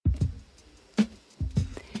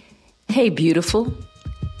Hey, beautiful.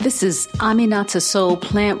 This is Aminata Soul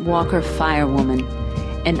Plant Walker Firewoman,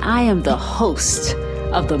 and I am the host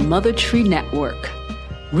of the Mother Tree Network,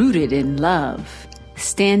 rooted in love,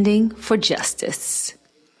 standing for justice.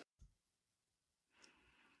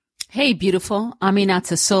 Hey, beautiful.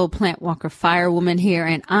 Aminata Soul Plant Walker Firewoman here,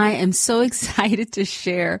 and I am so excited to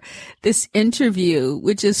share this interview,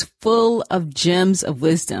 which is full of gems of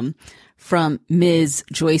wisdom from Ms.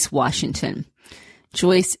 Joyce Washington.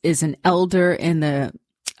 Joyce is an elder in the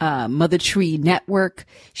Mother Tree Network.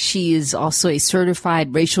 She is also a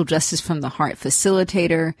certified racial justice from the heart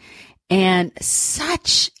facilitator and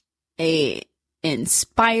such a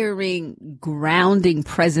inspiring, grounding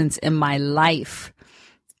presence in my life.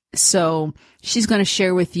 So she's going to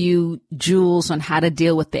share with you jewels on how to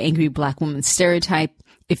deal with the angry Black woman stereotype.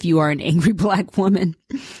 If you are an angry Black woman,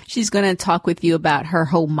 she's going to talk with you about her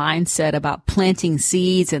whole mindset about planting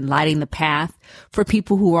seeds and lighting the path for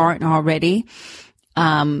people who aren't already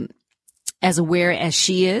as aware as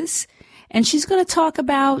she is. And she's going to talk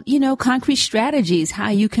about, concrete strategies,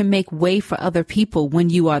 how you can make way for other people when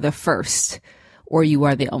you are the first or you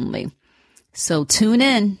are the only. So tune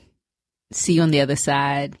in. See you on the other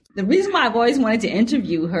side. The reason why I've always wanted to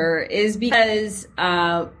interview her is because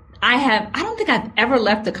I don't think I've ever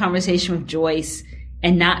left a conversation with Joyce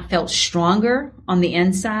and not felt stronger on the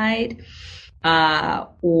inside,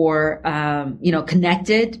 or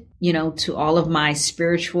connected, to all of my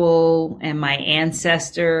spiritual and my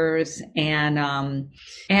ancestors and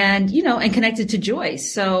connected to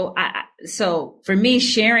Joyce. So for me,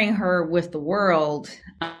 sharing her with the world,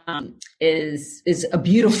 is a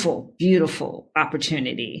beautiful, beautiful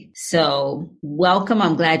opportunity. So welcome.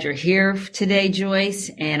 I'm glad you're here today,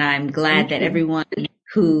 Joyce. And I'm glad that everyone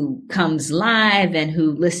who comes live and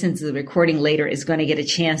who listens to the recording later is going to get a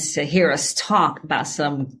chance to hear us talk about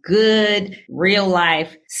some good real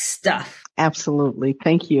life stuff. Absolutely.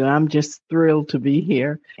 Thank you. I'm just thrilled to be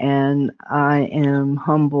here. And I am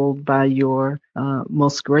humbled by your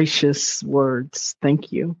most gracious words.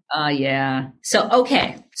 Thank you. Yeah.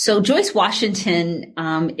 So Joyce Washington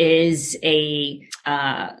has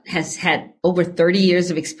had over 30 years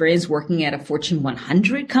of experience working at a Fortune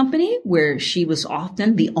 100 company where she was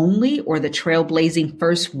often the only or the trailblazing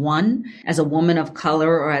first one as a woman of color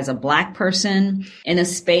or as a Black person in a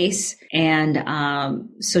space. And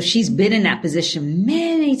so she's been in that position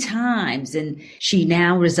many times, and she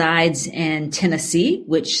now resides in Tennessee,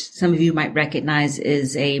 which some of you might recognize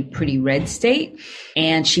is a pretty red state.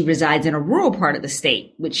 And she resides in a rural part of the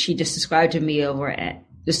state, which she just described to me as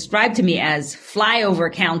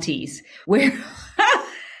flyover counties, where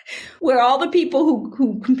where all the people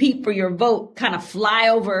who compete for your vote kind of fly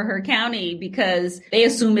over her county because they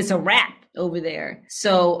assume it's a wrap over there.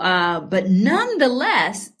 So, but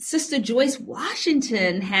nonetheless, Sister Joyce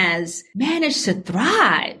Washington has managed to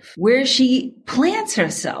thrive where she plants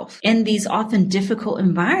herself in these often difficult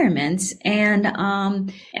environments. And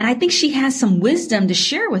I think she has some wisdom to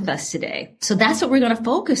share with us today. So that's what we're going to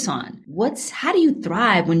focus on. How do you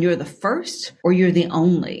thrive when you're the first or you're the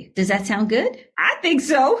only? Does that sound good? I think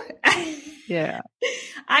so. Yeah.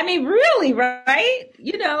 I mean, really, right?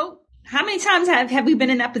 How many times have we been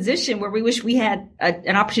in that position where we wish we had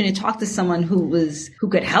an opportunity to talk to someone who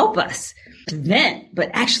could help us vent, but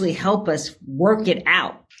actually help us work it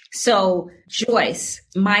out? So, Joyce,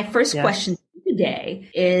 my first question today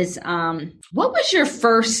is, what was your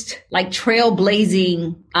first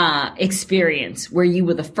trailblazing experience where you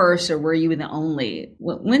were the first or were you the only?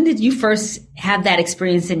 When did you first have that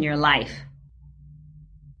experience in your life?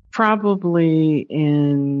 Probably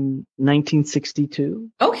in 1962.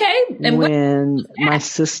 Okay. And when my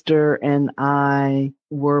sister and I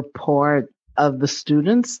were part of the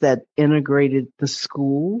students that integrated the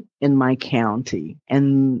school in my county.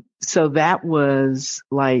 And so that was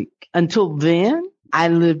until then, I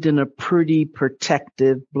lived in a pretty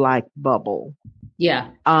protective Black bubble. Yeah.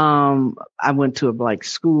 I went to a Black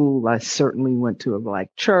school. I certainly went to a Black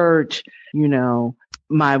church,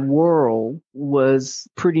 My world was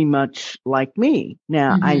pretty much like me.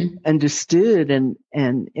 Now, I understood and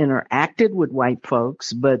interacted with white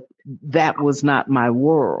folks, but that was not my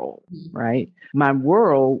world, right? My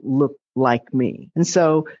world looked like me. And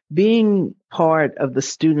so being part of the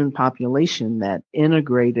student population that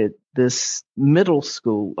integrated this middle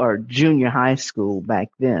school or junior high school back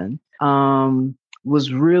then,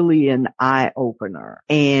 was really an eye opener.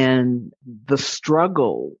 And the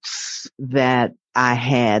struggles that I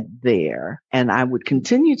had there and I would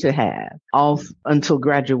continue to have all until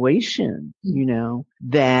graduation,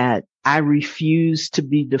 that I refuse to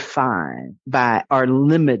be defined by or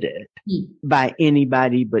limited by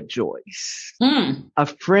anybody but Joyce. A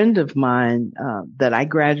friend of mine that I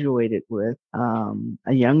graduated with,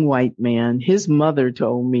 a young white man, his mother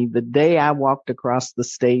told me the day I walked across the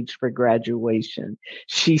stage for graduation,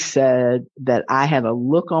 she said that I had a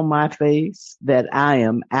look on my face that I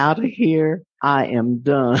am out of here. I am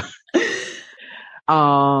done.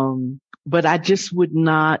 But I just would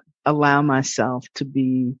not allow myself to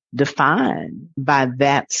be defined by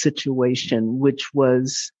that situation, which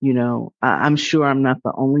was, I'm sure I'm not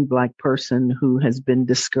the only Black person who has been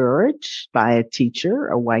discouraged by a teacher,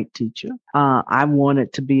 a white teacher. I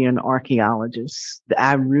wanted to be an archaeologist.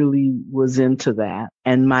 I really was into that.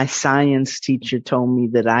 And my science teacher told me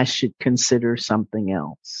that I should consider something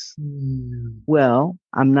else. Well,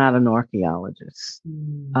 I'm not an archaeologist.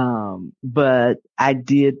 But I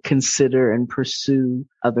did consider and pursue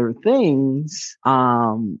other things.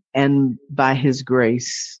 And by his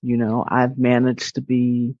grace, I've managed to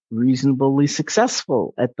be reasonably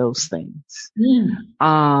successful at those things.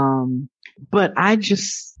 But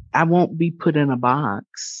I won't be put in a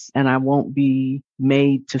box, and I won't be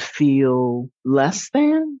made to feel less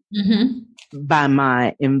than by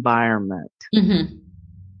my environment.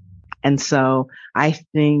 And so I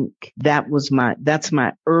think that's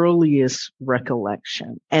my earliest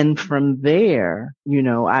recollection. And from there,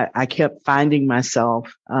 I kept finding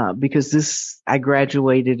myself, because I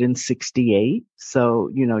graduated in 68. So,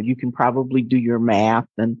 you can probably do your math,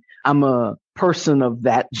 and I'm a person of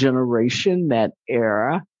that generation, that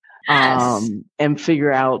era, and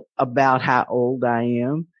figure out about how old I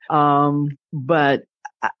am. But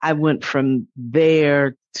I went from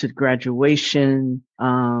there to graduation.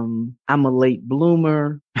 I'm a late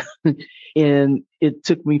bloomer and it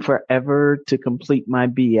took me forever to complete my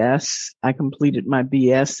BS. I completed my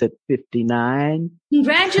BS at 59.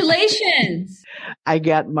 Congratulations. I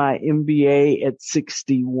got my MBA at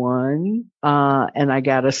 61. And I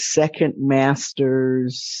got a second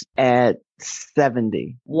master's at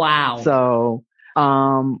 70. Wow. So,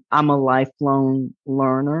 I'm a lifelong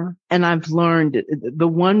learner, and I've learned the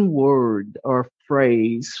one word or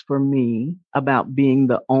phrase for me about being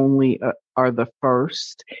the only or the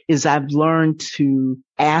first is I've learned to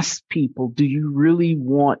ask people, do you really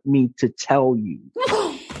want me to tell you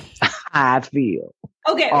how I feel?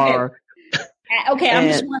 Okay. I'm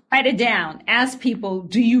just going to write it down. Ask people,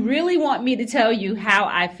 do you really want me to tell you how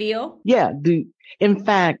I feel? Yeah. In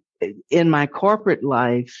fact, in my corporate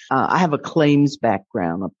life, I have a claims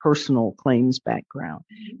background, a personal claims background.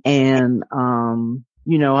 And,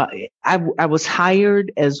 I was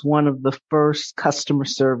hired as one of the first customer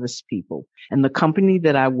service people. And the company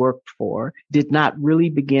that I worked for did not really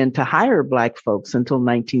begin to hire Black folks until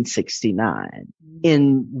 1969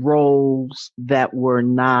 in roles that were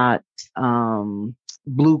not,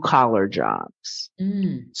 blue collar jobs.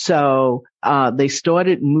 So, they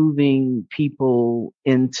started moving people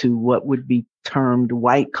into what would be termed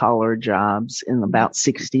white collar jobs in about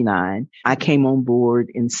 69. I came on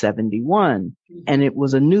board in 71 and it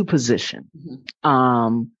was a new position.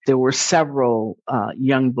 There were several,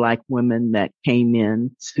 young Black women that came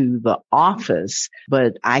in to the office,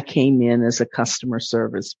 but I came in as a customer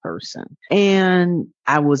service person, and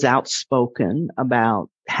I was outspoken about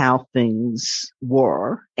how things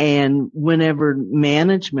were. And whenever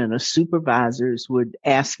management or supervisors would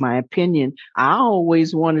ask my opinion, I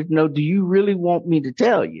always wanted to know, do you really want me to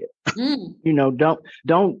tell you?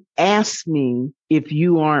 Don't ask me if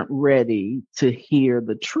you aren't ready to hear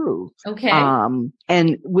the truth. Okay.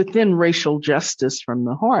 And within racial justice from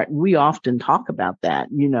the heart, we often talk about that,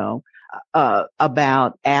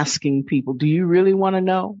 about asking people, do you really want to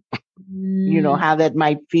know? How that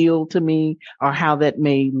might feel to me or how that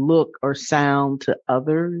may look or sound to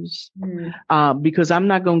others. Because I'm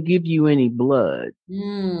not going to give you any blood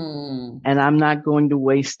and I'm not going to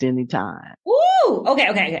waste any time. Ooh,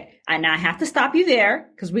 okay. And I have to stop you there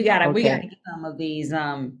because we gotta get some of these,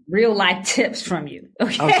 real life tips from you.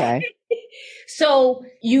 Okay. So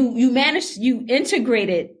you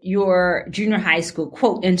integrated your junior high school,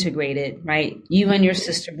 quote, integrated, right? You and your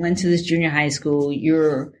sister went to this junior high school.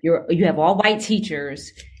 You have all white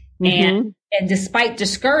teachers, and despite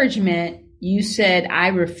discouragement, you said, I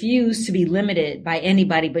refuse to be limited by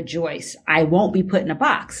anybody but Joyce. I won't be put in a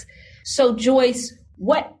box. So Joyce,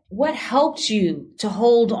 what helped you to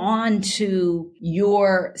hold on to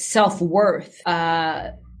your self-worth?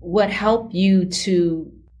 What helped you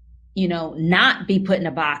to not be put in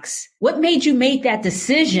a box? What made you make that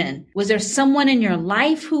decision? Was there someone in your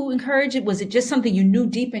life who encouraged it? Was it just something you knew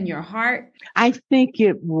deep in your heart? I think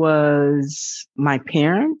it was my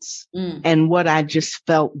parents and what I just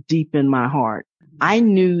felt deep in my heart. I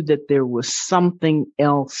knew that there was something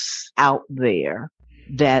else out there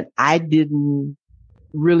that I didn't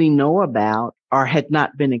really know about or had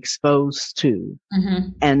not been exposed to. Mm-hmm.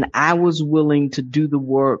 And I was willing to do the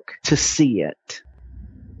work to see it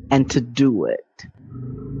and to do it.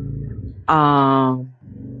 I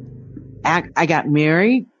got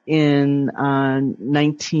married in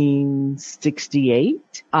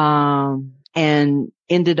 1968 and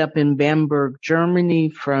ended up in Bamberg, Germany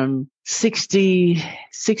from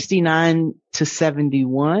 69 to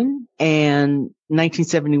 71. And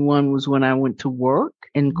 1971 was when I went to work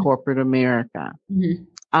in corporate America. Mm-hmm.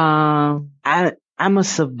 I'm a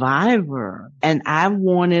survivor, and I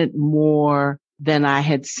wanted more than I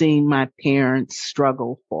had seen my parents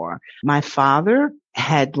struggle for. My father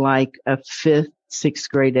had like a 5th, 6th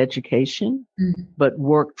grade education, but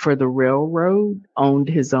worked for the railroad, owned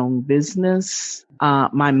his own business.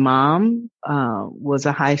 My mom was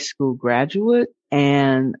a high school graduate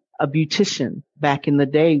and a beautician. Back in the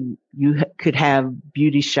day, you could have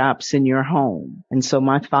beauty shops in your home. And so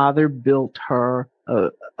my father built her a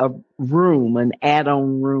room, an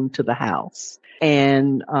add-on room to the house.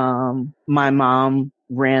 And my mom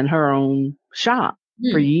ran her own shop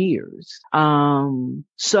for years.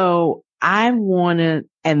 So I wanted,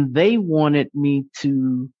 and they wanted me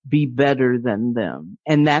to be better than them.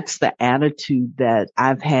 And that's the attitude that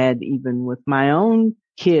I've had even with my own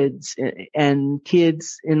kids and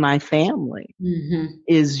kids in my family,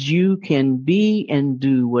 is you can be and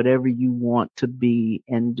do whatever you want to be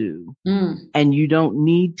and do. And you don't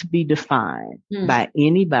need to be defined by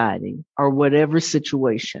anybody or whatever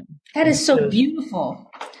situation. That is so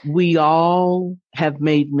beautiful. We all have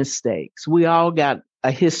made mistakes. We all got a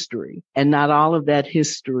history, and not all of that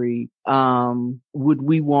history would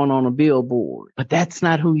we want on a billboard, but that's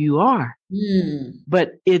not who you are.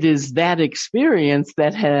 But it is that experience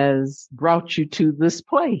that has brought you to this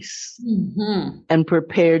place and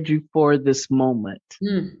prepared you for this moment.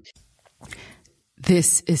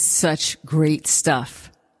 This is such great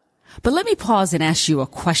stuff. But let me pause and ask you a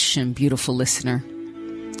question, beautiful listener.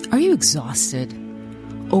 Are you exhausted,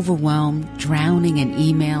 overwhelmed, drowning in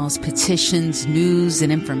emails, petitions, news,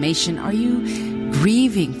 and information? Are you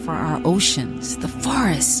grieving for our oceans, the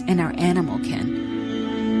forests, and our animal kin?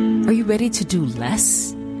 Are you ready to do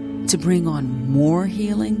less to bring on more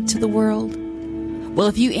healing to the world? Well,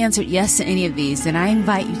 if you answered yes to any of these, then I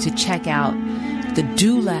invite you to check out the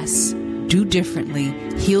Do Less, Do Differently,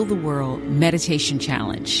 Heal the World Meditation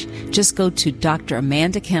Challenge. Just go to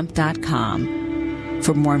dramandakemp.com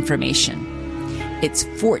for more information. It's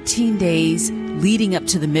 14 days leading up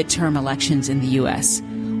to the midterm elections in the U.S.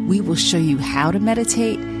 We will show you how to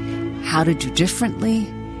meditate, how to do differently,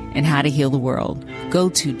 and how to heal the world. Go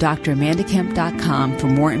to dramandakemp.com for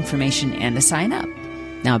more information and to sign up.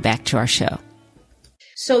 Now back to our show.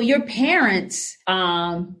 So your parents,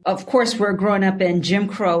 of course, were growing up in Jim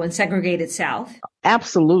Crow and segregated South.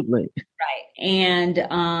 Absolutely. Right. And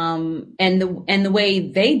the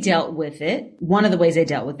way they dealt with it, one of the ways they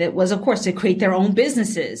dealt with it was, of course, to create their own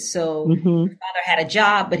businesses. So your father had a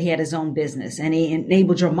job, but he had his own business, and he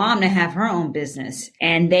enabled your mom to have her own business.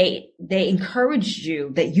 And they encouraged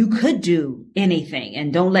you that you could do anything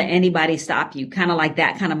and don't let anybody stop you. Kind of like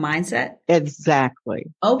that kind of mindset. Exactly.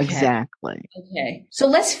 Okay. Exactly. Okay. So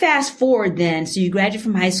let's fast forward then. So you graduated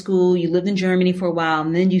from high school, you lived in Germany for a while,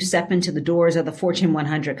 and then you step into the doors of the Fortune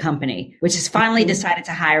 100 company, which has finally decided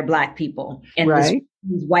to hire Black people in these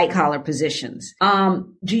white collar positions.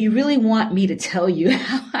 Do you really want me to tell you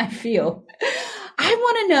how I feel? I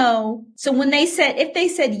want to know. So when if they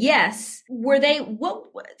said yes, tell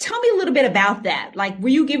me a little bit about that. Like, were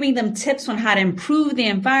you giving them tips on how to improve the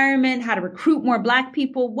environment, how to recruit more Black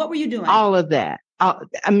people? What were you doing? All of that.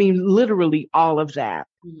 Literally all of that.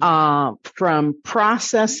 From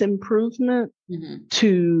process improvement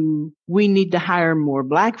to we need to hire more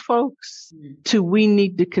Black folks to we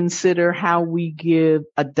need to consider how we give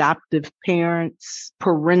adoptive parents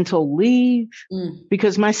parental leave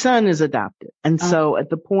because my son is adopted. And so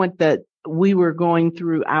at the point that we were going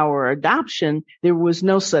through our adoption, there was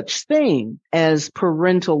no such thing as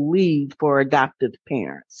parental leave for adoptive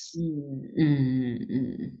parents.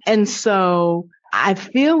 And so I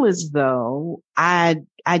feel as though I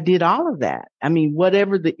did all of that. I mean,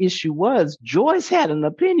 whatever the issue was, Joyce had an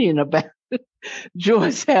opinion about it.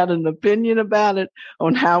 Joyce had an opinion about it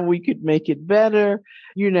on how we could make it better,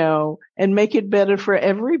 and make it better for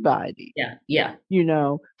everybody. Yeah. Yeah.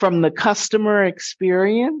 From the customer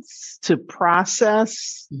experience to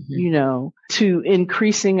process, to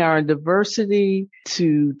increasing our diversity,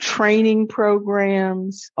 to training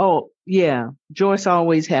programs. Oh, yeah. Joyce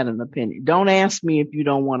always had an opinion. Don't ask me if you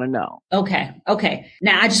don't want to know. Okay.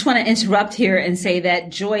 Now, I just want to interrupt here and say that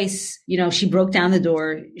Joyce, she broke down the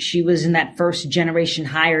door. She was in that first generation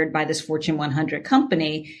hired by this Fortune 100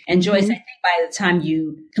 company. And Joyce, I think by the time you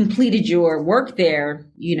completed your work there,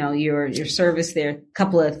 your service there, a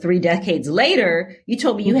couple of 3 decades later, you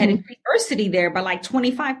told me you had increased diversity there by like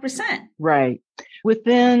 25%. Right.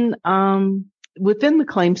 Within the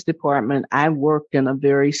claims department, I worked in a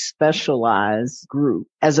very specialized group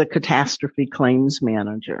as a catastrophe claims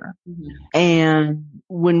manager. And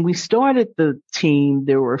when we started the team,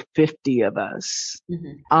 there were 50 of us.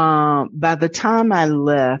 By the time I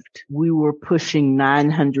left, we were pushing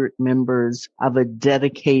 900 members of a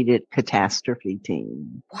dedicated catastrophe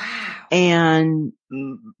team. Wow. And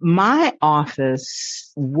my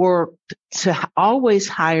office worked to always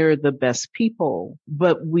hire the best people,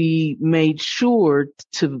 but we made sure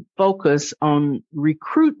to focus on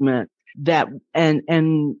recruitment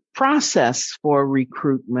and process for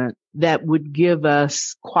recruitment that would give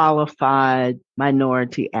us qualified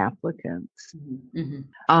minority applicants.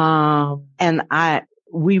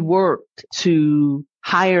 We worked to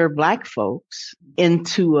hire Black folks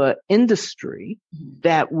into an industry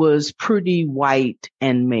that was pretty white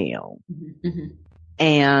and male.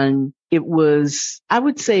 And I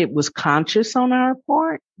would say it was conscious on our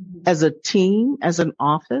part as a team, as an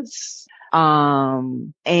office.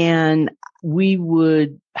 And we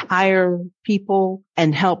would hire people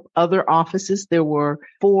and help other offices. There were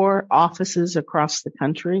 4 offices across the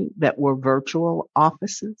country that were virtual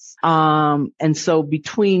offices. And so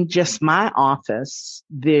between just my office,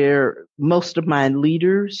 most of my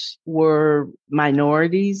leaders were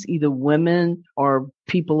minorities, either women or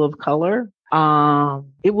people of color.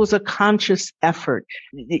 It was a conscious effort.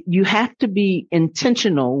 You have to be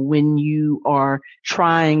intentional when you are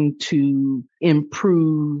trying to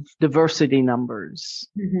improve diversity numbers,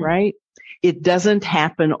 right? It doesn't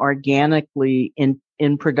happen organically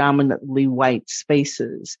in predominantly white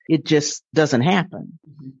spaces. It just doesn't happen.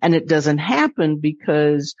 And it doesn't happen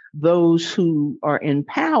because those who are in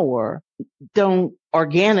power don't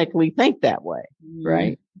organically think that way,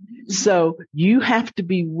 right? So you have to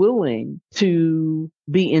be willing to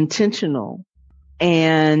be intentional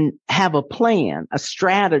and have a plan, a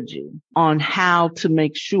strategy on how to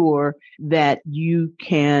make sure that you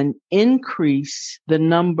can increase the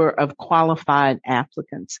number of qualified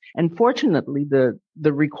applicants. And fortunately, the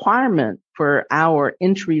requirement for our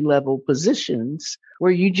entry level positions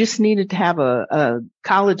where you just needed to have a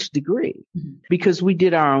college degree because we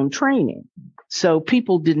did our own training. So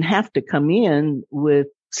people didn't have to come in with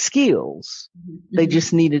skills. They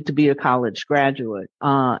just needed to be a college graduate,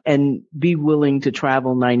 and be willing to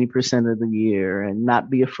travel 90% of the year and not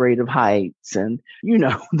be afraid of heights. And,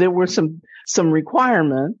 there were some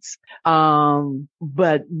requirements.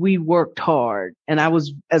 But we worked hard, and I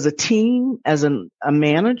was, as a team, as a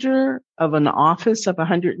manager of an office of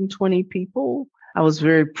 120 people, I was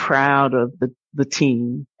very proud of the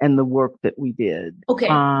team and the work that we did. Okay.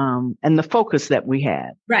 And the focus that we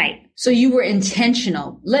had. Right. So you were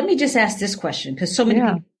intentional. Let me just ask this question, because so many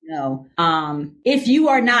people know, if you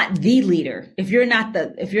are not the leader, if you're not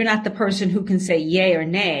the person who can say yay or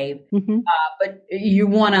nay, but you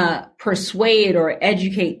want to persuade or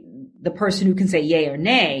educate the person who can say yay or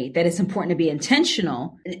nay, that it's important to be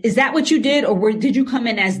intentional. Is that what you did? Or did you come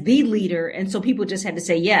in as the leader? And so people just had to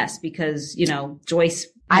say yes because, Joyce.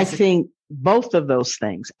 I think both of those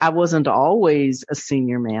things. I wasn't always a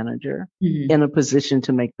senior manager in a position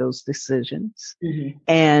to make those decisions.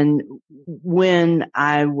 And when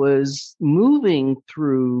I was moving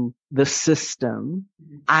through the system,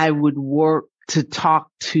 I would work to talk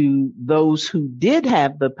to those who did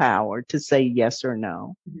have the power to say yes or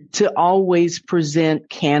no, to always present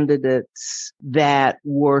candidates that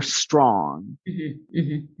were strong.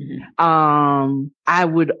 I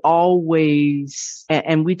would always,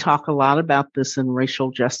 and we talk a lot about this in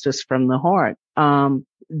Racial Justice from the Heart.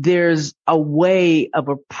 There's a way of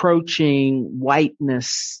approaching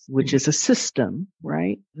whiteness, which is a system,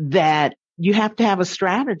 right? That you have to have a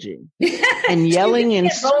strategy. And yelling and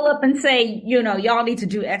roll up and say, y'all need to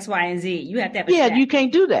do X, Y, and Z. You have to have a strategy. You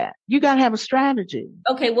can't do that. You got to have a strategy.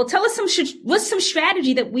 Okay, well, tell us what's some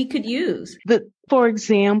strategy that we could use? For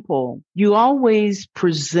example, you always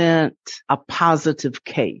present a positive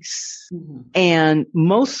case. And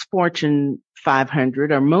most Fortune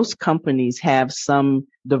 500, or most companies have some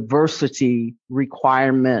diversity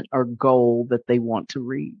requirement or goal that they want to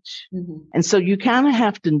reach. Mm-hmm. And so you kind of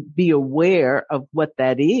have to be aware of what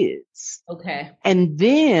that is. Okay. And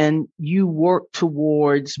then you work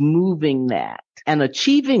towards moving that and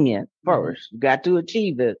achieving it first. You got to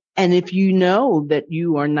achieve it. And if you know that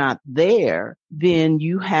you are not there, then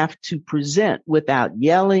you have to present without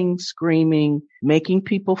yelling, screaming, making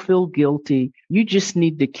people feel guilty. You just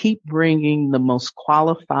need to keep bringing the most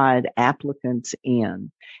qualified applicants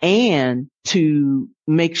in, and to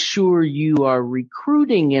make sure you are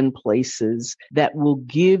recruiting in places that will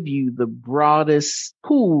give you the broadest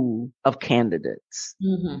pool of candidates.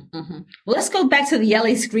 Mm-hmm, mm-hmm. Well, let's go back to the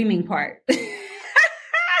yelling, screaming part.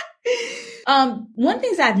 One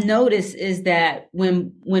thing I've noticed is that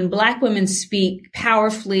when Black women speak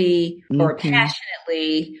powerfully or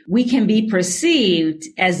passionately, we can be perceived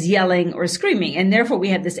as yelling or screaming. And therefore we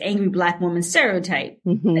have this angry Black woman stereotype.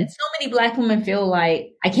 Mm-hmm. And so many Black women feel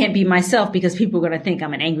like I can't be myself because people are going to think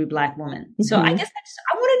I'm an angry Black woman. Mm-hmm. So I guess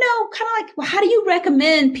I want to know kind of like, well, how do you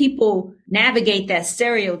recommend people navigate that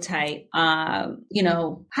stereotype? How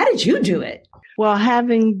did you do it? Well,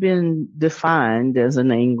 having been defined as an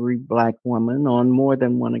angry Black woman on more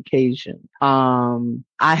than one occasion, I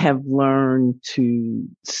have learned to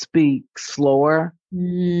speak slower,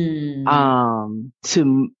 to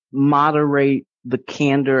moderate the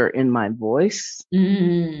candor in my voice,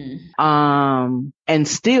 and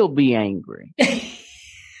still be angry.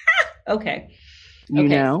 Okay. You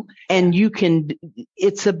know, and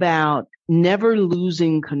it's about never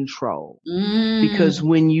losing control, because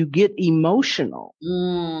when you get emotional,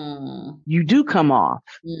 you do come off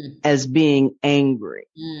as being angry,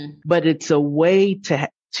 but it's a way to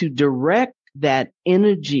direct that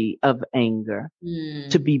energy of anger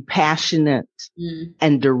to be passionate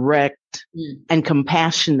and direct and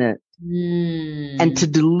compassionate and to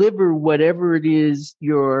deliver whatever it is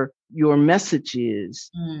your message is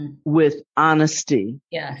with honesty.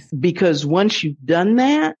 Yes. Because once you've done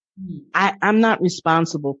that, I'm not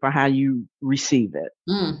responsible for how you receive it.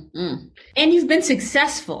 And you've been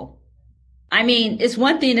successful. I mean, it's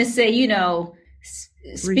one thing to say,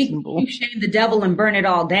 speak, you shame the devil and burn it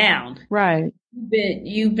all down. Right.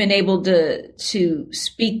 You've been able to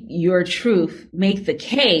speak your truth, make the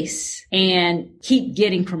case, and keep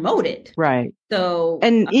getting promoted. Right. So,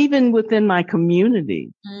 and even within my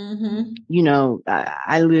community,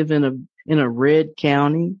 I live in a red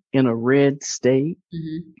county, in a red state.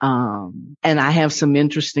 And I have some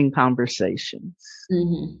interesting conversations.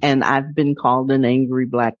 And I've been called an angry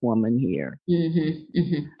Black woman here.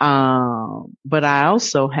 But I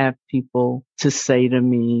also have people to say to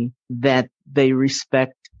me that they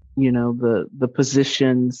respect, the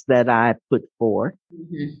positions that I put forth,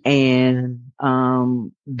 and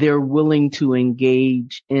they're willing to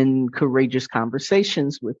engage in courageous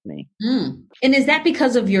conversations with me. And is that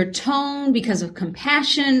because of your tone, because of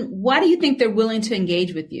compassion? Why do you think they're willing to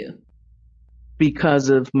engage with you? Because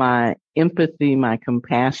of my empathy, my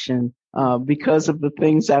compassion, because of the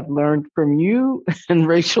things I've learned from you and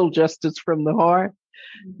racial justice from the heart,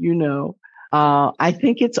 I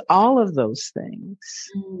think it's all of those things.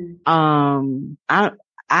 I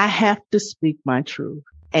have to speak my truth,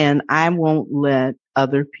 and I won't let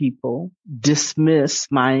other people dismiss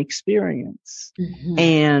my experience.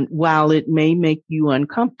 And while it may make you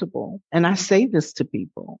uncomfortable, and I say this to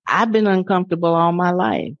people, I've been uncomfortable all my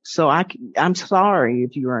life. So I'm sorry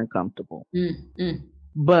if you're uncomfortable.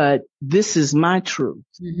 But this is my truth.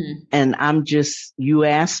 And you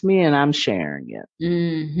asked me and I'm sharing it.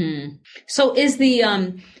 So is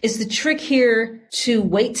the trick here to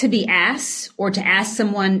wait to be asked, or to ask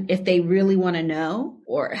someone if they really want to know,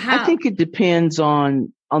 or how? I think it depends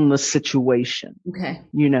on the situation. Okay.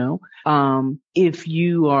 If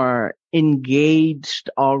you are engaged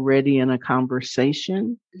already in a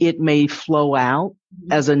conversation, it may flow out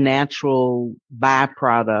as a natural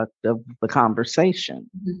byproduct of the conversation.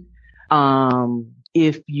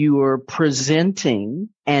 If you are presenting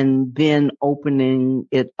and then opening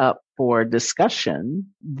it up for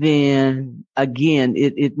discussion, then again,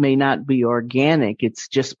 it may not be organic. It's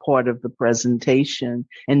just part of the presentation.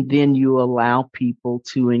 And then you allow people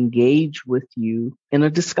to engage with you in a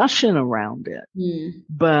discussion around it.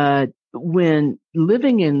 But when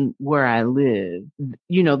living in where I live,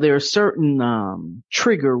 there are certain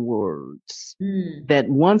trigger words that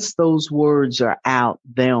once those words are out,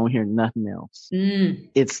 they don't hear nothing else.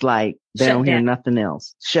 It's like they don't hear nothing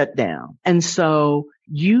else. Shut down. And so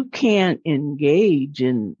you can't engage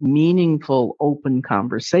in meaningful, open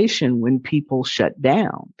conversation when people shut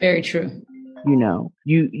down. Very true.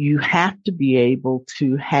 You have to be able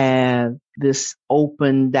to have this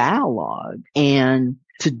open dialogue. And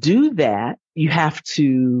to do that, you have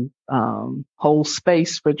to hold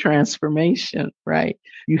space for transformation, right?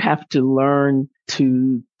 You have to learn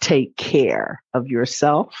to take care of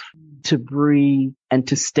yourself, to breathe, and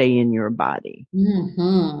to stay in your body.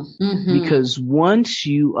 Because once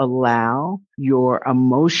you allow your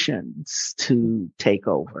emotions to take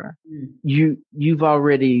over, you've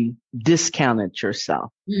already discounted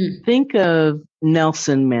yourself. Think of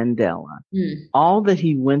Nelson Mandela. All that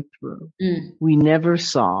he went through, we never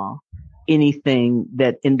saw anything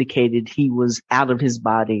that indicated he was out of his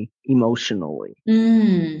body emotionally.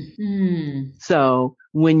 So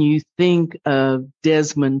when you think of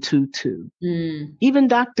Desmond Tutu, even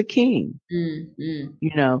Dr. King,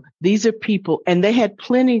 you know, these are people, and they had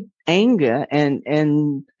plenty anger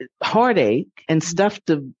and heartache and stuff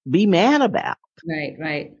to be mad about.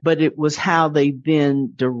 Right. But it was how they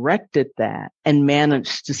then directed that and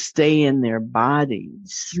managed to stay in their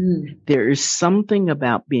bodies. There is something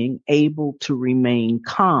about being able to remain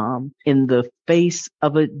calm in the face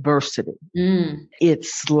of adversity.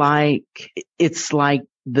 It's like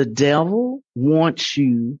the devil wants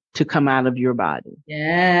you to come out of your body.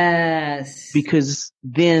 Yes. Because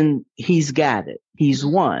then he's got it. He's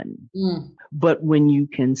won. But when you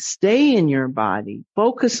can stay in your body,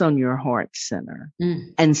 focus on your heart center,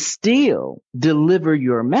 and still deliver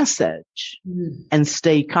your message and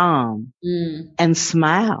stay calm and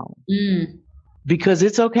smile, because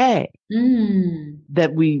it's okay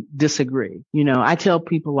that we disagree. You know, I tell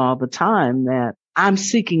people all the time that I'm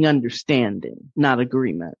seeking understanding, not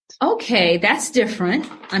agreement. Okay, that's different.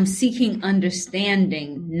 I'm seeking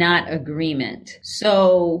understanding, not agreement.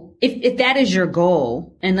 So if that is your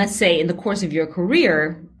goal, and let's say in the course of your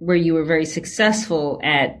career where you were very successful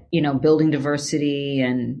at, you know, building diversity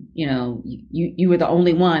and, you know, you were the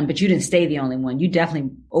only one, but you didn't stay the only one. You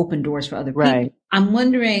definitely opened doors for other people. Right. I'm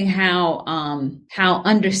wondering how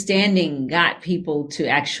understanding got people to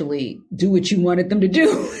actually do what you wanted them to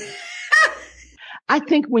do. I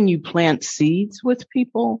think when you plant seeds with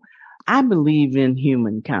people, I believe in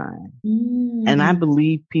humankind, and I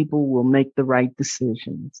believe people will make the right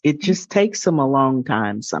decisions. It just takes them a long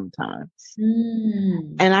time sometimes.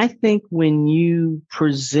 And I think when you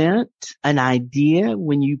present an idea,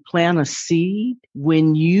 when you plant a seed,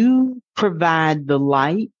 when you provide the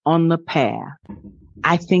light on the path,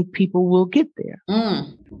 I think people will get there.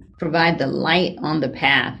 Provide the light on the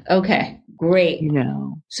path. Okay. Great. You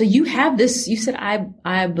know. So you have this, you said,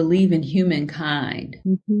 I believe in humankind.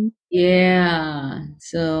 Yeah.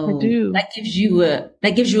 So I do. that gives you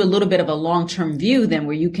a little bit of a long-term view then,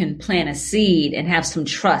 where you can plant a seed and have some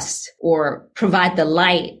trust, or provide the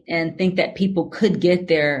light and think that people could get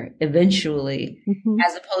there eventually,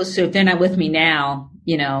 as opposed to, if they're not with me now,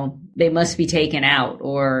 you know, they must be taken out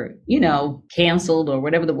or, you know, canceled or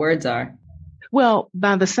whatever the words are. Well,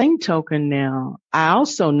 by the same token now, I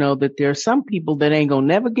also know that there are some people that ain't gonna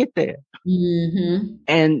never get there.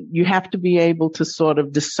 And you have to be able to sort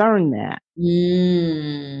of discern that.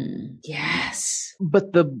 Yes.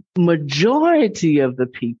 But the majority of the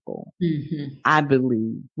people, I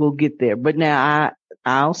believe, will get there. But now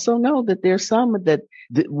I also know that there's some that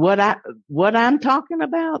what I'm talking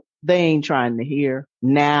about, they ain't trying to hear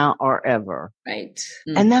now or ever. Right.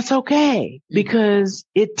 And that's okay, because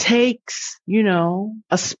it takes, you know,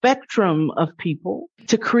 a spectrum of people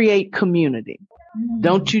to create community.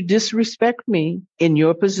 Don't you disrespect me in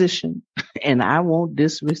your position, and I won't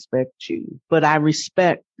disrespect you. But I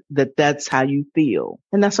respect that that's how you feel,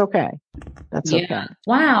 and that's okay. That's okay.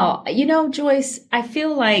 Wow. You know, Joyce, I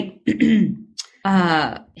feel like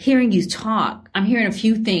hearing you talk, I'm hearing a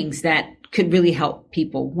few things that could really help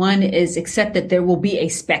people. One is accept that there will be a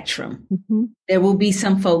spectrum. There will be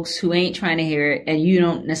some folks who ain't trying to hear it, and you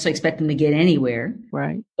don't necessarily expect them to get anywhere.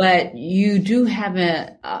 Right. But you do have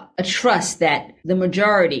a trust that the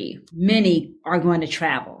majority, many, are going to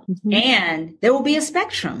travel. And there will be a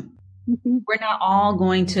spectrum. We're not all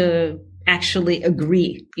going to actually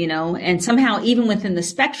agree, you know, and somehow even within the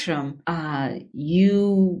spectrum,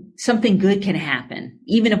 something good can happen,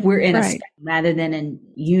 even if we're in a spectrum rather than in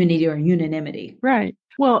unity or unanimity. Right.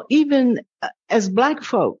 Well, even as Black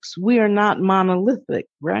folks, we are not monolithic,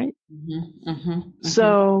 right?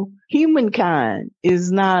 So humankind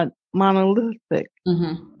is not monolithic,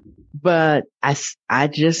 but I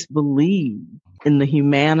just believe in the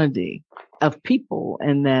humanity of people,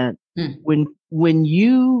 and that when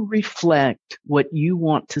you reflect what you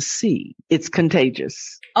want to see, it's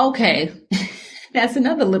contagious. Okay. That's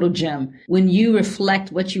another little gem. When you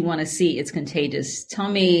reflect what you want to see, it's contagious. Give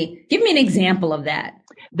me an example of that.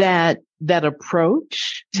 That that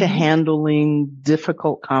approach to handling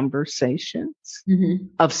difficult conversations,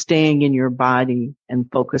 of staying in your body and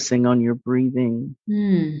focusing on your breathing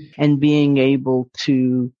and being able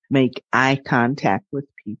to make eye contact with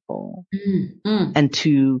people and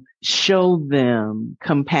to show them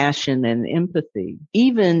compassion and empathy,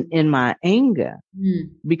 even in my anger,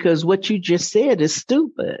 because what you just said is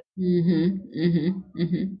stupid.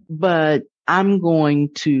 But I'm going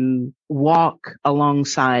to walk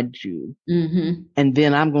alongside you and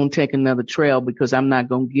then I'm going to take another trail because I'm not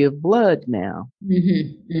going to give blood now.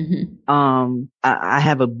 I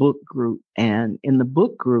have a book group, and in the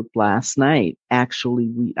book group last night,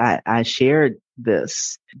 actually, I shared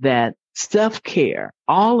this, that self-care,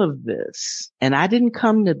 all of this, and I didn't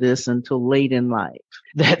come to this until late in life,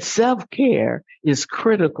 that self-care is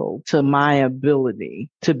critical to my ability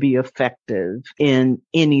to be effective in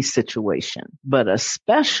any situation, but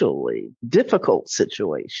especially difficult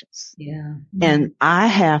situations. Yeah. And I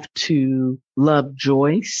have to love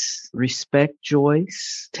Joyce, respect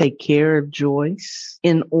Joyce, take care of Joyce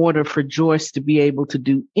in order for Joyce to be able to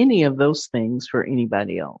do any of those things for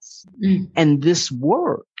anybody else. And this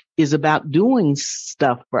work is about doing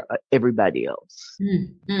stuff for everybody else.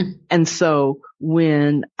 And so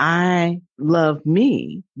when I love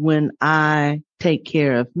me, when I take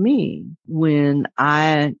care of me, when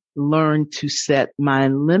I learn to set my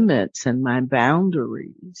limits and my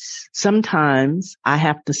boundaries, sometimes I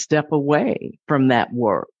have to step away from that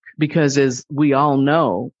work. Because as we all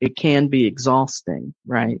know, it can be exhausting,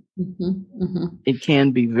 right? It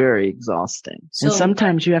can be very exhausting. So, and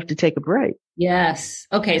sometimes you have to take a break. Yes.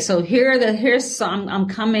 Okay. So here's some, I'm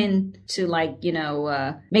coming to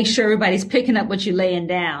make sure everybody's picking up what you're laying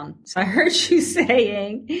down. So I heard you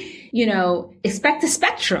saying, expect a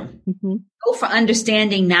spectrum. Go for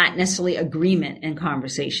understanding, not necessarily agreement in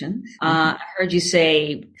conversations. I heard you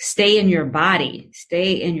say, stay in your body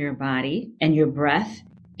and your breath.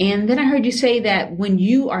 And then I heard you say that when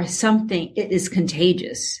you are something, it is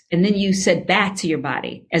contagious. And then you said back to your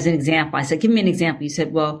body as an example. I said, give me an example. You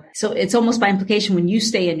said, well, so it's almost by implication when you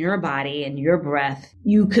stay in your body and your breath,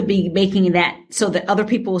 you could be making that so that other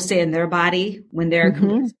people will stay in their body when they're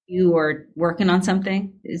you or working on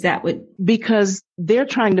something. Is that what? Because they're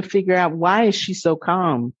trying to figure out, why is she so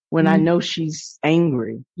calm when I know she's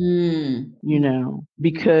angry?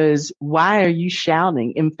 Because why are you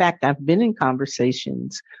shouting? In fact, I've been in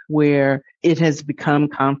conversations where it has become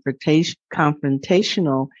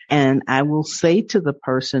confrontational, and I will say to the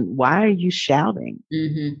person, why are you shouting?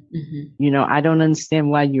 I don't understand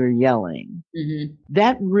why you're yelling.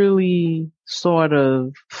 That really sort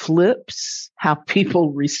of flips how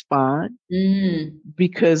people respond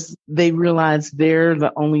because they realize they're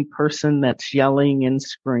the only person that's yelling and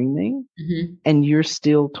screaming and you're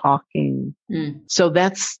still talking. So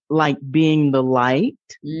that's like being the light,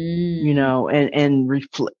 and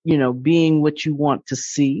reflect, being what you want to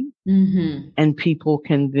see. And people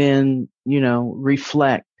can then,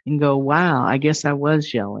 reflect and go, wow, I guess I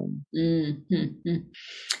was yelling.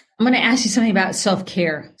 I'm going to ask you something about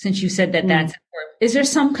self-care, since you said that that's important. Is there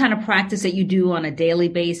some kind of practice that you do on a daily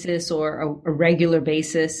basis or a regular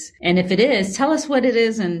basis? And if it is, tell us what it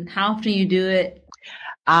is and how often you do it.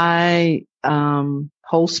 I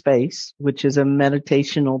hold space, which is a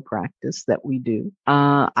meditational practice that we do.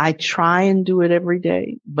 I try and do it every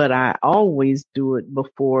day, but I always do it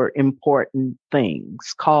before important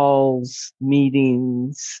things, calls,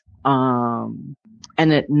 meetings.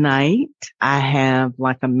 And at night, I have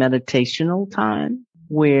like a meditational time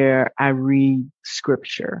where I read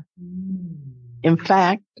scripture. In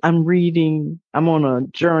fact, I'm on a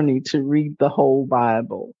journey to read the whole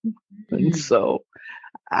Bible. And so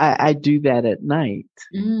I do that at night.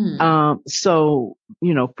 So,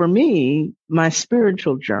 for me, my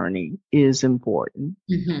spiritual journey is important,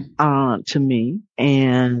 to me.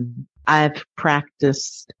 And I've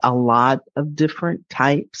practiced a lot of different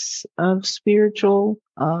types of spiritual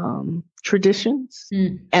traditions,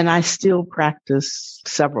 and I still practice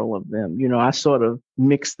several of them. I sort of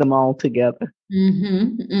mix them all together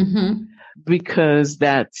because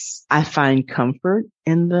I find comfort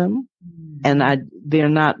in them, and they're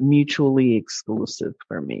not mutually exclusive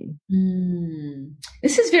for me.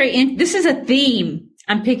 This is a theme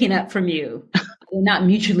I'm picking up from you. They're not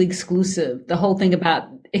mutually exclusive. The whole thing about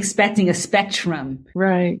expecting a spectrum.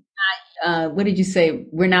 Right. What did you say?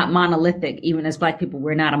 We're not monolithic. Even as Black people,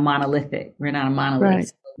 we're not a monolith.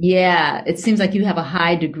 Right. Yeah. It seems like you have a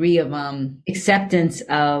high degree of acceptance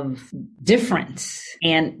of difference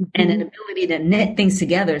and an ability to knit things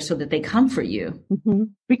together so that they comfort you.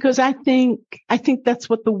 because I think that's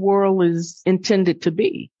what the world is intended to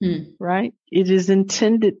be, right? It is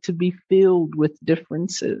intended to be filled with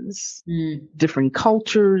differences, different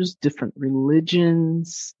cultures, different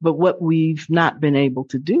religions. But what we've not been able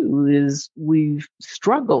to do is we've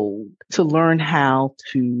struggled to learn how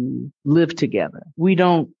to live together. We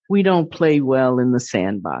don't play well in the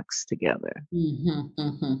sandbox together.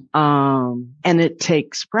 And it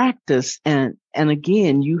takes practice. And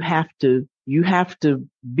again, you have to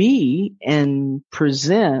be and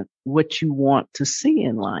present what you want to see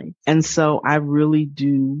in life. And so I really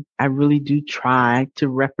do try to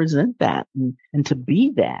represent that and to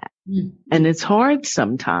be that. And it's hard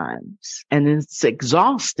sometimes and it's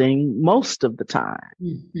exhausting most of the time.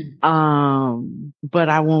 But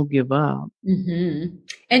I won't give up. And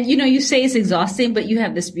you say it's exhausting, but you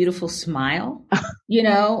have this beautiful smile, Thank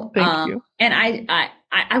you. And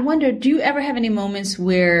I wonder, do you ever have any moments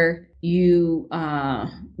where you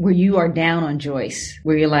are down on Joyce,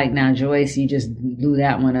 where you're like, now Joyce, you just blew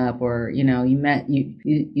that one up, or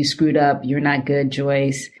you screwed up, you're not good,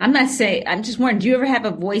 Joyce? I'm just wondering, do you ever have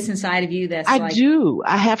a voice inside of you that's I do.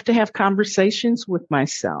 I have to have conversations with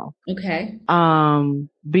myself. Okay.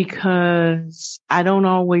 Because I don't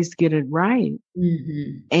always get it right.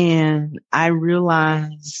 And I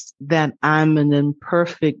realize that I'm an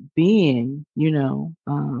imperfect being,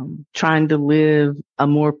 trying to live a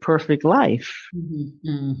more perfect life.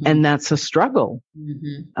 And that's a struggle.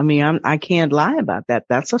 I mean, I can't lie about that.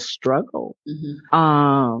 That's a struggle.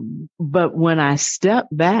 But when I step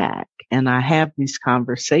back and I have these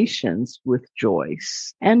conversations with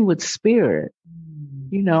Joyce and with Spirit,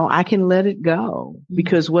 I can let it go,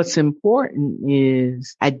 because what's important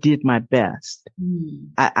is I did my best.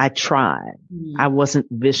 I tried. I wasn't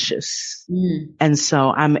vicious. And so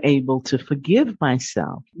I'm able to forgive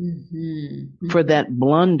myself for that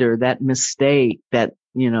blunder, that mistake, that,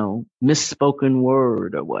 misspoken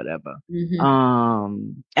word or whatever.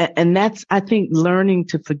 And that's, I think, learning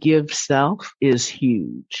to forgive self is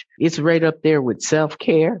huge. It's right up there with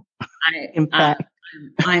self-care. In fact,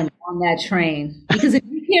 I'm on that train, because if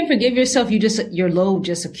you can't forgive yourself, your load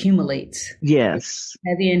just accumulates. Yes.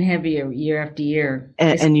 Heavier and heavier year after year.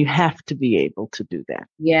 And you have to be able to do that.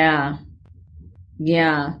 Yeah.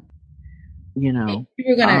 Yeah. If you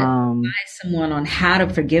were going to advise someone on how to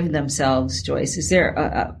forgive themselves, Joyce, is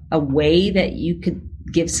there a way that you could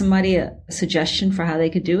give somebody a suggestion for how they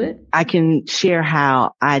could do it? I can share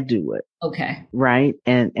how I do it. Okay. Right.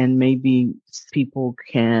 And maybe people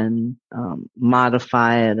can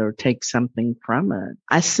modify it or take something from it.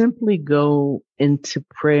 I simply go into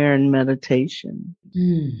prayer and meditation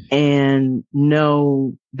and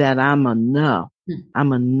know that I'm enough.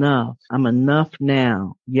 I'm enough. I'm enough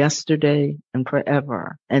now, yesterday and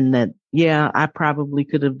forever. And that, I probably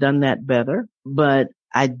could have done that better, but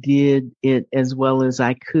I did it as well as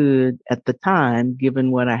I could at the time,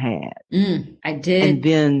 given what I had. I did. And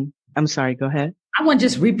then, I'm sorry, go ahead. I want to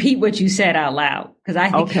just repeat what you said out loud, because I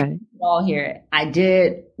think we all hear it. I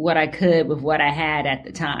did what I could with what I had at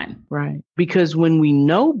the time. Right. Because when we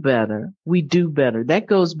know better, we do better. That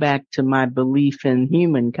goes back to my belief in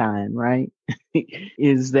humankind, right?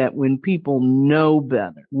 Is that when people know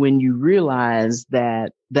better, when you realize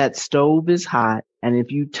that that stove is hot and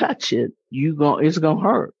if you touch it, it's going to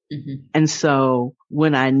hurt. And so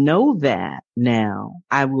when I know that now,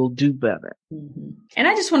 I will do better. And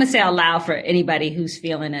I just want to say out loud for anybody who's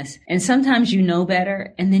feeling this, and sometimes you know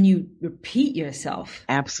better and then you repeat yourself.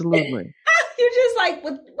 Absolutely. You're just like,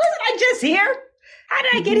 wasn't I just here? How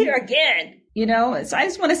did I get here again? So I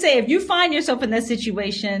just want to say, if you find yourself in that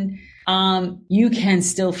situation, you can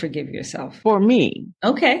still forgive yourself. For me.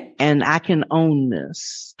 Okay. And I can own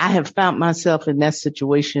this. I have found myself in that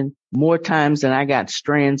situation more times than I got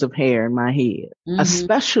strands of hair in my head,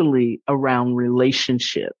 especially around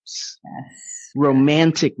relationships. Yes.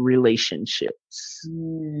 Romantic relationships.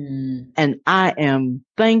 And I am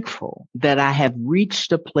thankful that I have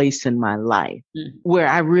reached a place in my life where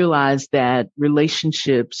I realize that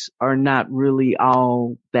relationships are not really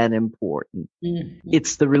all that important.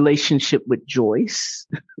 It's the relationship with Joyce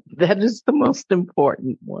that is the most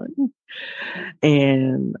important one.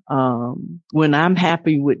 And when I'm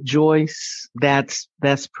happy with Joyce, that's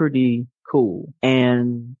pretty cool.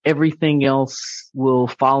 And everything else will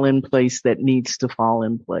fall in place that needs to fall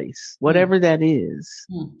in place, whatever that is.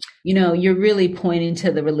 You're really pointing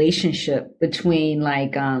to the relationship between,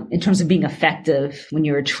 like, in terms of being effective when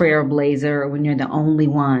you're a trailblazer or when you're the only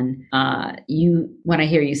one. What I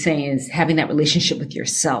hear you saying is having that relationship with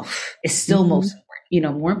yourself is still most important.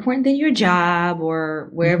 More important than your job or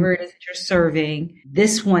wherever it is that you're serving.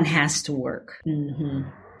 This one has to work.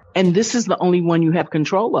 And this is the only one you have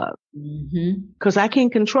control of. Because I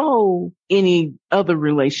can't control any other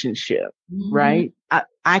relationship, right?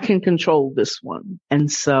 I can control this one.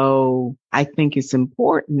 And so I think it's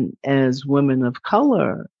important as women of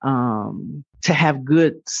color, to have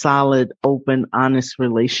good, solid, open, honest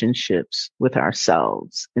relationships with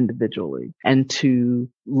ourselves individually and to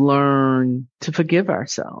learn to forgive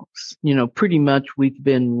ourselves. You know, pretty much we've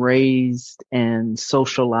been raised and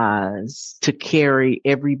socialized to carry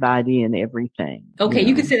everybody and everything. Okay,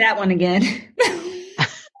 you can say that one again.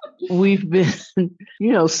 We've been,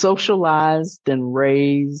 socialized and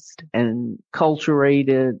raised and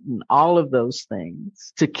culturated and all of those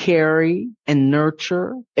things to carry and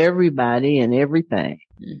nurture everybody and everything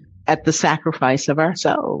at the sacrifice of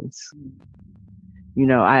ourselves. You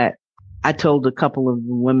know, I told a couple of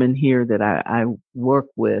women here that I work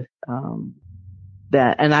with,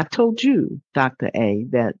 and I've told you, Dr. A,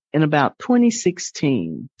 that in about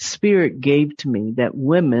 2016, Spirit gave to me that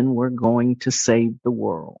women were going to save the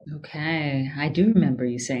world. Okay. I do remember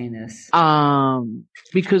you saying this.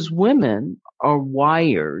 Because women are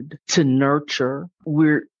wired to nurture.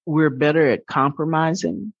 We're better at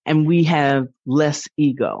compromising and we have less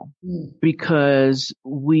ego because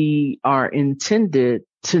we are intended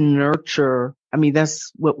to nurture. I mean,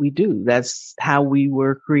 that's what we do. That's how we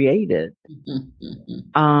were created.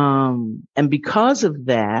 And because of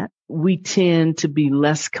that, we tend to be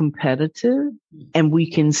less competitive and we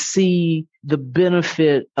can see the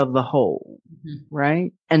benefit of the whole,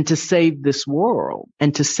 right? And to save this world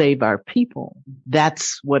and to save our people,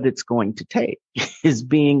 that's what it's going to take, is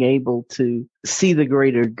being able to see the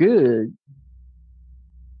greater good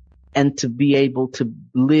and to be able to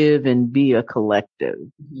live and be a collective.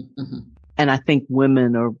 And I think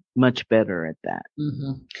women are much better at that.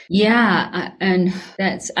 Yeah. And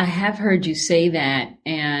I have heard you say that.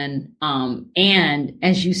 And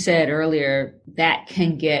as you said earlier, that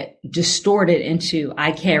can get distorted into,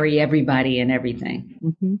 I carry everybody and everything.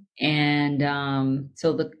 And,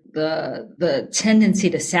 so the tendency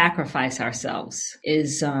to sacrifice ourselves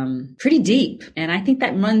is, pretty deep. And I think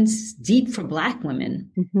that runs deep for Black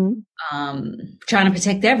women. Trying to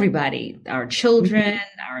protect everybody, our children,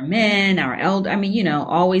 our men, our elder. I mean,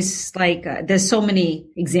 always like, there's so many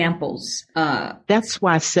examples. That's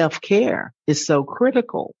why self-care is so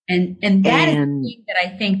critical. And that is the thing that I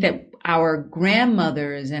think that our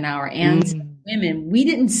grandmothers and our aunts and women, we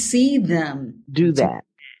didn't see them do that.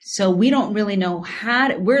 So we don't really know how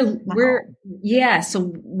to,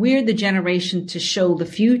 so we're the generation to show the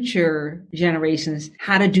future generations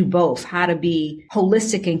how to do both, how to be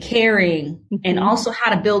holistic and caring, and also how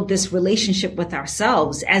to build this relationship with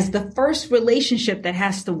ourselves as the first relationship that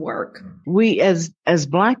has to work. We as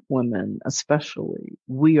Black women, especially,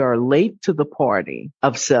 we are late to the party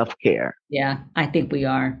of self-care. Yeah, I think we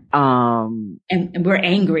are. And we're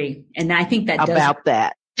angry. And I think that about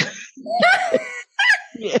that.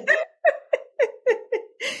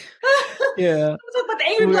 Yeah.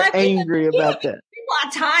 We're angry about that. People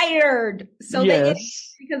are tired. So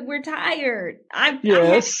because we're tired. I'm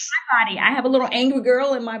my body. I have a little angry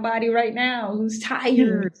girl in my body right now who's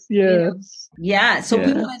tired. Yeah. So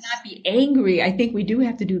people might not be angry. I think we do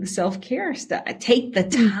have to do the self-care stuff. Take the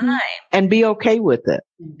time. And be okay with it.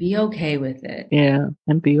 Be okay with it. Yeah.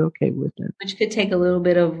 And be okay with it. Which could take a little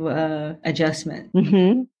bit of adjustment.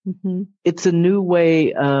 It's a new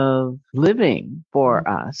way of living for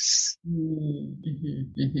us.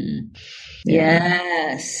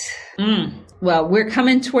 Yes. Well, we're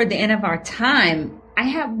coming toward the end of our time. I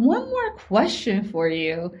have one more question for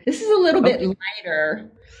you. This is a little bit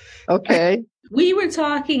lighter. Okay. We were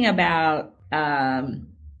talking about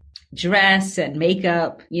dress and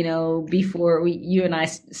makeup, before you and I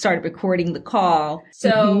started recording the call.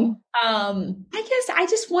 So, I guess I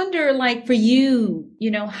just wonder, like, for you,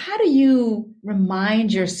 how do you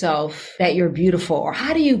remind yourself that you're beautiful, or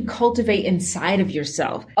how do you cultivate inside of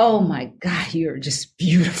yourself? Oh my God, you're just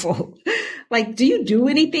beautiful. Like, do you do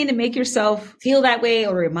anything to make yourself feel that way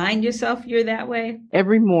or remind yourself you're that way?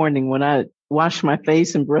 Every morning when I wash my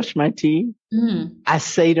face and brush my teeth, I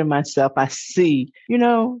say to myself, you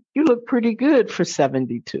look pretty good for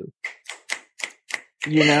 72.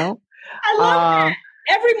 I love that.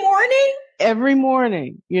 Every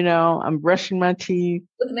morning, I'm brushing my teeth.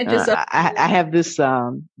 Looking at yourself. I have this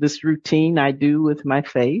routine I do with my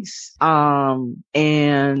face.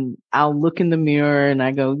 And I'll look in the mirror and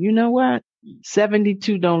I go, you know what?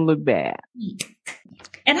 72 don't look bad.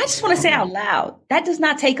 And I just want to say out loud, that does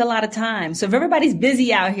not take a lot of time. So if everybody's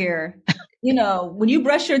busy out here, when you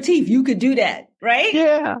brush your teeth, you could do that, right?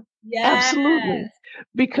 Yeah, absolutely.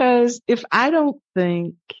 Because if I don't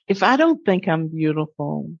think I'm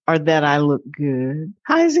beautiful or that I look good,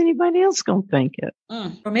 how is anybody else going to think it?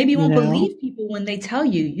 Or maybe you won't believe people when they tell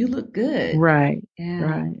you you look good. Right. Yeah.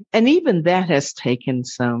 Right. And even that has taken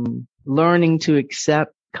some learning to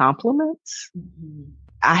accept compliments. Mm-hmm.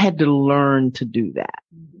 I had to learn to do that.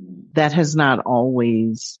 Mm-hmm. That has not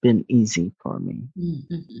always been easy for me.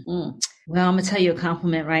 Mm-hmm. Well, I'm going to tell you a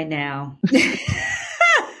compliment right now.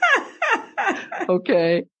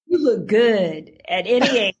 Okay. You look good at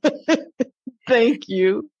any age. Thank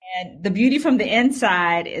you. And the beauty from the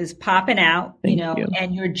inside is popping out, Thank you.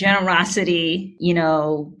 And your generosity,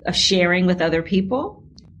 of sharing with other people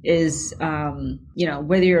is,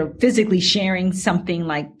 whether you're physically sharing something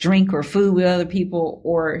like drink or food with other people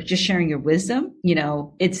or just sharing your wisdom,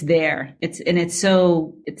 it's there.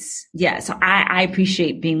 So I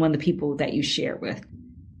appreciate being one of the people that you share with.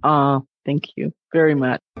 Thank you very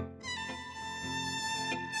much.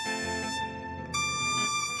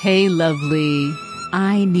 Hey, lovely.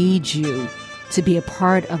 I need you to be a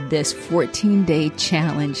part of this 14-day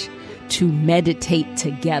challenge to meditate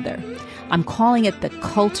together. I'm calling it the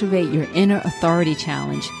Cultivate Your Inner Authority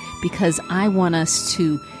Challenge because I want us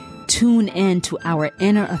to tune in to our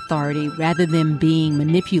inner authority rather than being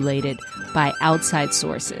manipulated by outside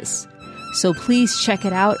sources. So please check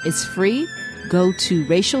it out. It's free. Go to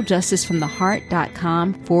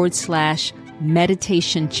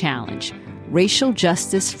racialjusticefromtheheart.com/meditation challenge.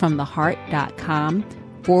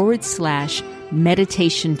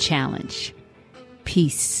 racialjusticefromtheheart.com/meditation challenge.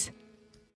 Peace.